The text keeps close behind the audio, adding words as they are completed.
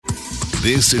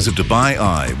This is a Dubai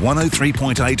Eye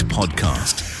 103.8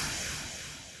 podcast.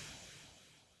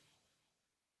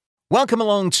 Welcome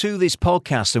along to this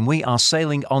podcast, and we are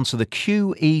sailing onto the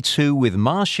QE2 with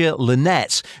Marcia,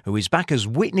 Lynette, who is back as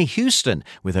Whitney Houston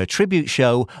with her tribute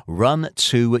show, Run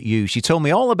to You. She told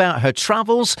me all about her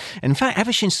travels. In fact,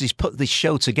 ever since she's put this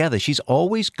show together, she's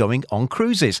always going on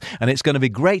cruises, and it's going to be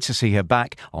great to see her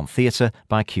back on Theatre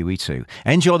by QE2.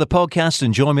 Enjoy the podcast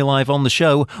and join me live on the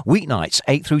show, weeknights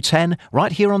 8 through 10,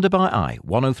 right here on Dubai Eye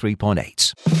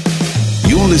 103.8.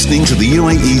 You're listening to the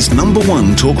UAE's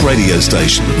 #1 talk radio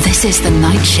station. This is The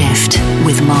Night Shift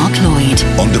with Mark Lloyd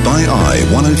On Dubai Eye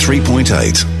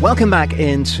 103.8. Welcome back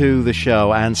into the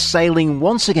show, and sailing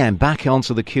once again back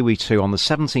onto the QE2 on the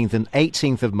 17th and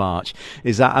 18th of March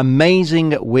is that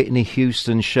amazing Whitney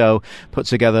Houston show put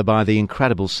together by the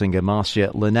incredible singer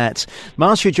Marcia, Lynette.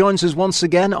 Marcia joins us once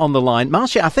again on the line.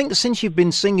 Marcia, I think since you've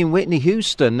been singing Whitney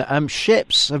Houston,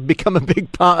 ships have become a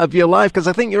big part of your life, because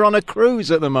I think you're on a cruise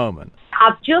at the moment.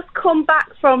 I've just come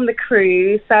back from the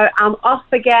cruise, so I'm off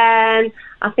again,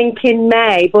 I think in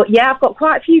May. But yeah, I've got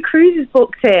quite a few cruises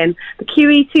booked in. The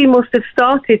QE2 must have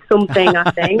started something, I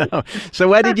think. So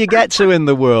where did you get to in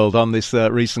the world on this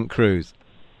recent cruise?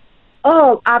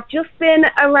 Oh, I've just been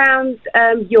around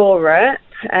Europe,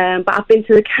 but I've been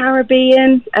to the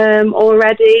Caribbean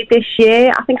already this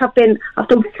year. I think I've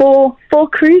done four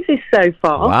cruises so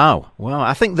far. Wow.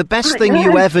 I think the best thing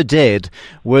you ever did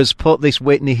was put this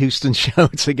Whitney Houston show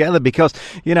together, because,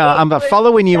 you know, I'm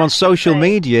following you on social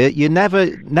media. You're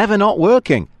never not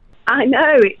working. I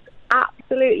know, it's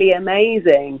absolutely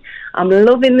amazing. I'm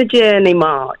loving the journey,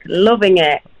 Mark. Loving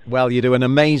it. Well, you do an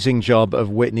amazing job of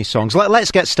Whitney songs.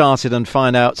 Let's get started and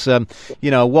find out,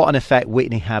 what an effect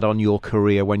Whitney had on your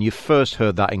career when you first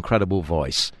heard that incredible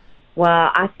voice. Well,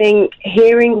 I think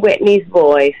hearing Whitney's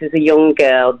voice as a young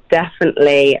girl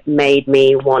definitely made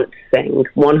me want to sing,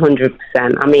 100%.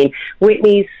 I mean,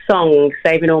 Whitney's song,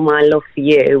 Saving All My Love for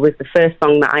You, was the first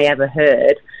song that I ever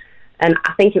heard. And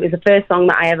I think it was the first song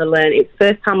that I ever learned. It's the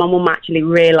first time my mum actually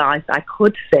realised I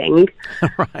could sing.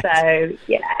 Right. So,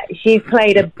 yeah, she's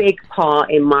played a big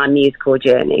part in my musical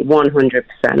journey, 100%.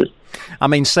 I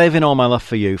mean, Saving All My Love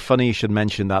for You, funny you should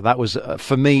mention that. That was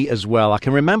for me as well. I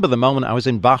can remember the moment I was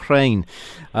in Bahrain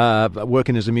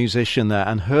working as a musician there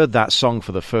and heard that song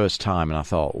for the first time, and I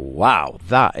thought, wow,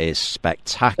 that is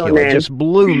spectacular. It just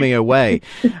blew me away.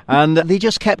 And they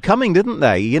just kept coming, didn't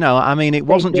they? You know, I mean, it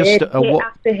wasn't just hit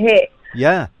after hit.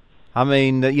 Yeah. I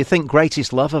mean, you think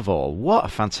Greatest Love of All. What a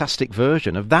fantastic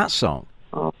version of that song.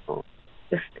 Oh,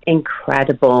 just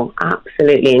incredible.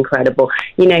 Absolutely incredible.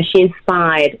 You know, she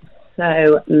inspired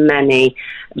so many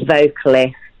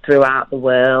vocalists throughout the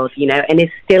world, you know, and is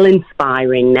still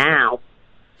inspiring now.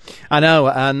 I know.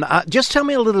 And just tell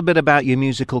me a little bit about your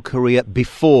musical career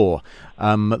before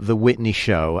the Whitney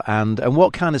show and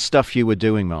what kind of stuff you were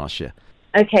doing, Marcia.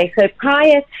 Okay, so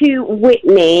prior to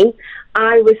Whitney,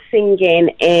 I was singing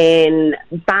in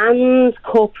bands,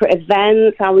 corporate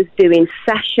events. I was doing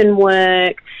session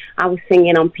work. I was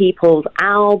singing on people's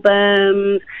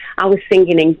albums. I was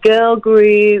singing in girl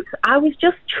groups. I was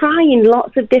just trying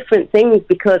lots of different things,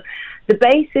 because the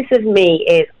basis of me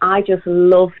is I just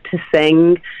love to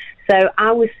sing. So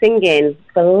I was singing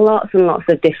for lots and lots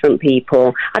of different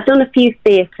people. I've done a few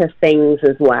theatre things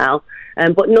as well,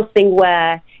 but nothing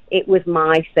where it was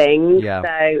my thing. Yeah.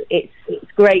 So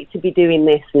it's great to be doing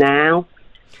this now.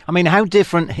 I mean, how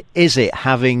different is it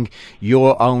having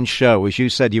your own show? As you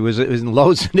said, you was in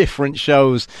loads of different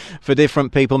shows for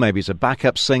different people. Maybe as a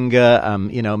backup singer,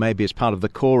 maybe as part of the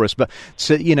chorus. But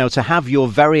to have your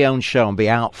very own show and be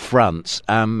out front,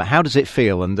 how does it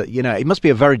feel? And it must be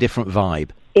a very different vibe.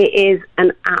 It is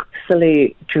an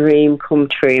absolute dream come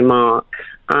true, Mark.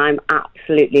 I'm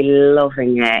absolutely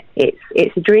loving it.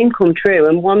 It's a dream come true,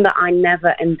 and one that I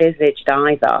never envisaged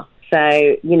either. So,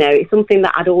 it's something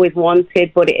that I'd always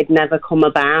wanted, but it had never come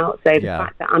about. So the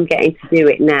fact that I'm getting to do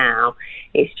it now,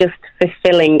 it's just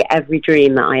fulfilling every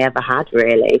dream that I ever had,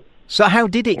 really. So how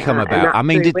did it come about? I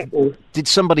mean, did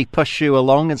somebody push you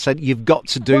along and said, you've got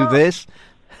to do this?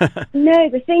 No,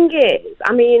 the thing is,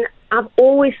 I mean, I've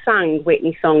always sang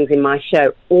Whitney songs in my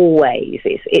show, always.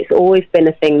 It's always been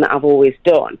a thing that I've always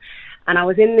done. And I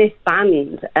was in this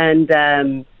band,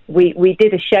 and we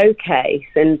did a showcase,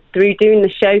 and through doing the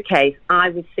showcase, I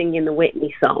was singing the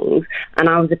Whitney songs, and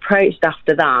I was approached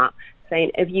after that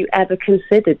saying, have you ever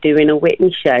considered doing a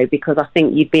Whitney show? Because I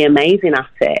think you'd be amazing at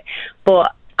it.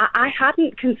 But I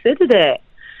hadn't considered it.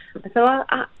 So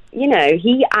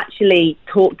he actually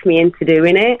talked me into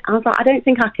doing it. I was like, I don't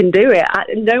think I can do it.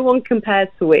 No one compares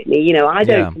to Whitney. I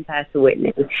don't compare to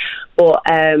Whitney. But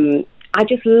I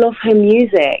just love her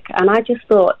music. And I just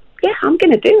thought, yeah, I'm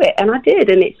going to do it. And I did.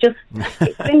 And it's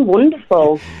been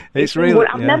wonderful.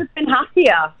 I've never been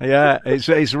happier. Yeah,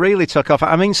 it's really took off.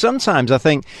 I mean, sometimes I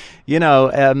think,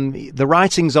 the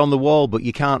writing's on the wall, but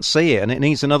you can't see it. And it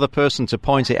needs another person to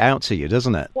point it out to you,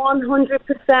 doesn't it?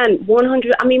 100%.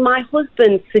 100. I mean, my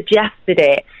husband suggested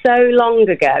it so long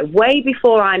ago, way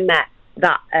before I met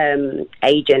that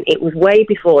agent. It was way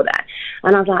before that,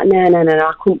 and I was like, no,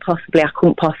 I couldn't possibly.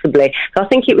 So I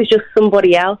think it was just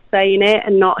somebody else saying it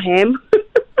and not him.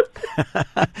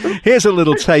 Here's a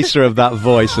little taster of that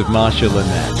voice of Marcia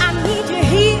Lynette. I need you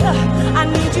here, I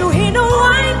need you here to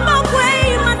wipe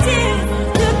away my tears,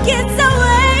 to kiss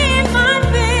away my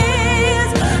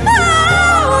fears. Oh,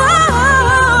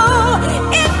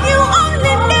 if you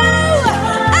only knew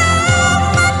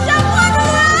how much I want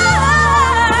to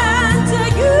run to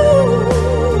you.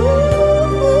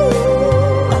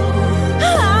 I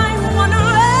want to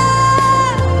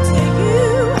run to you.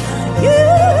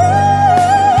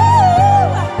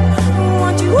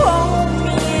 Won't you hold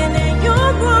me in your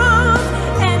arms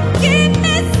and keep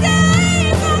me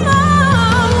safe from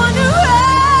all? Want to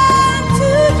run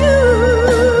to you,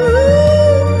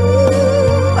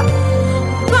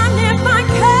 but if I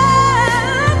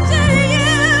come to you,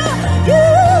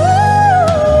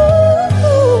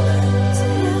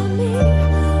 tell me,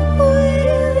 will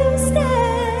you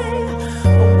stay?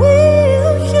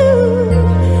 Will you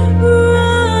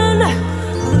run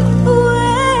away?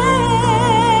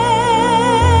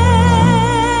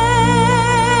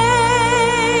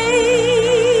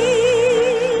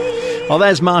 Well,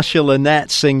 there's Marcia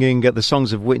Lynette singing the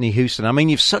songs of Whitney Houston. I mean,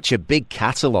 you've such a big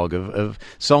catalogue of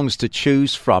songs to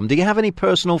choose from. Do you have any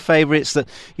personal favourites that,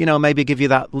 maybe give you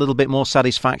that little bit more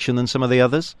satisfaction than some of the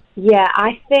others? Yeah,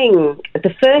 I think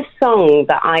the first song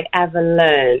that I ever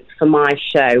learned for my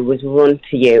show was Run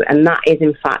to You, and that is,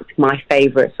 in fact, my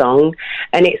favourite song.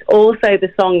 And it's also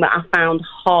the song that I found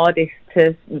hardest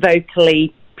to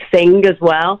vocally sing as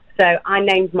well. So I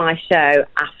named my show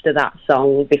after that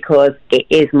song because it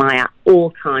is my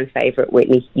all-time favourite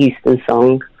Whitney Houston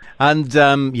song. And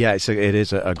it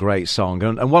is a great song.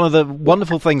 And one of the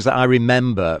wonderful things that I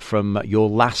remember from your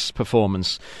last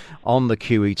performance on the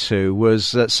QE2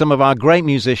 was some of our great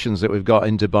musicians that we've got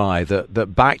in Dubai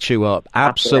that backed you up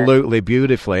absolutely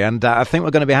beautifully. And I think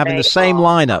we're going to be having the same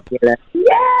lineup. Yay!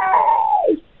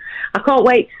 I can't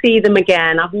wait to see them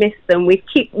again. I've missed them. We've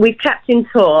kept in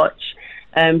touch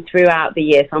throughout the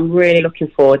year, so I'm really looking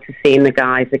forward to seeing the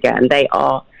guys again. They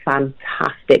are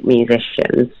fantastic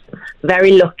musicians.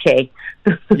 Very lucky.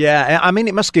 Yeah, I mean,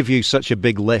 it must give you such a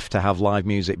big lift to have live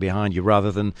music behind you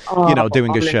rather than,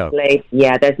 doing honestly, a show.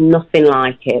 Yeah, there's nothing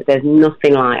like it. There's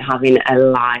nothing like having a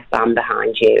live band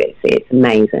behind you. It's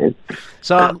amazing.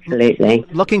 So, absolutely.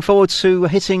 Looking forward to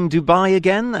hitting Dubai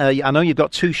again. I know you've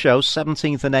got two shows,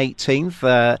 17th and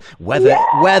 18th.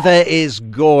 Weather is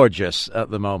gorgeous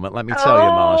at the moment, let me tell you,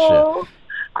 Marcia.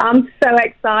 I'm so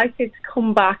excited to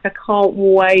come back. I can't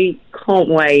wait.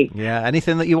 Yeah,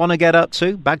 anything that you want to get up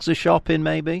to? Bags of shopping,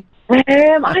 maybe? I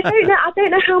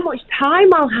don't know how much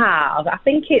time I'll have. I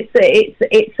think it's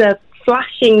a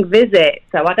flashing visit,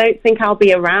 so I don't think I'll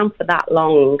be around for that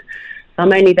long.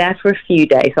 I'm only there for a few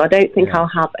days, so I don't think I'll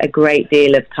have a great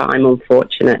deal of time,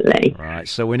 unfortunately. Right,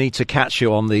 so we need to catch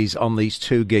you on these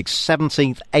two gigs,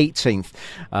 17th, 18th,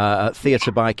 at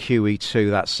Theatre by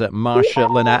QE2. That's Marcia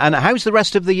Lynette. And how's the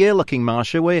rest of the year looking,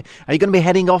 Marcia? Are you going to be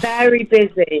heading off? Very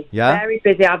busy. Yeah? Very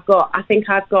busy. I think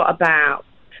I've got about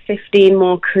 15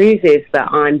 more cruises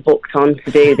that I'm booked on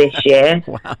to do this year.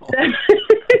 Wow.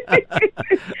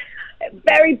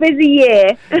 Very busy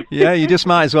year. Yeah, you just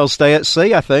might as well stay at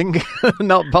sea, I think.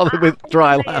 Not bother with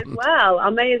dry land. I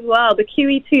may as well. The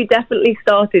QE2 definitely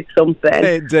started something.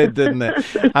 It did, didn't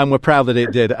it? And we're proud that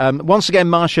it did. Once again,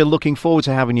 Marcia, looking forward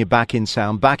to having you back in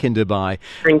town, back in Dubai.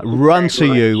 Thank you Run to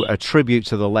much. You, a tribute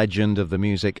to the legend of the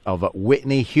music of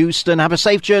Whitney Houston. Have a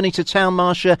safe journey to town,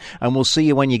 Marcia, and we'll see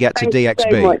you when you get to DXB.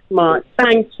 Thank you so much, Mark.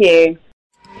 Thank you.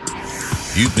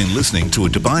 You've been listening to a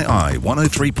Dubai Eye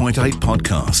 103.8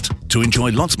 podcast. To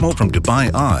enjoy lots more from Dubai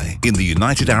Eye in the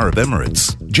United Arab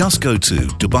Emirates, just go to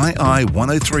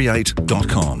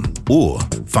DubaiEye1038.com or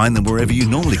find them wherever you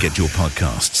normally get your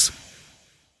podcasts.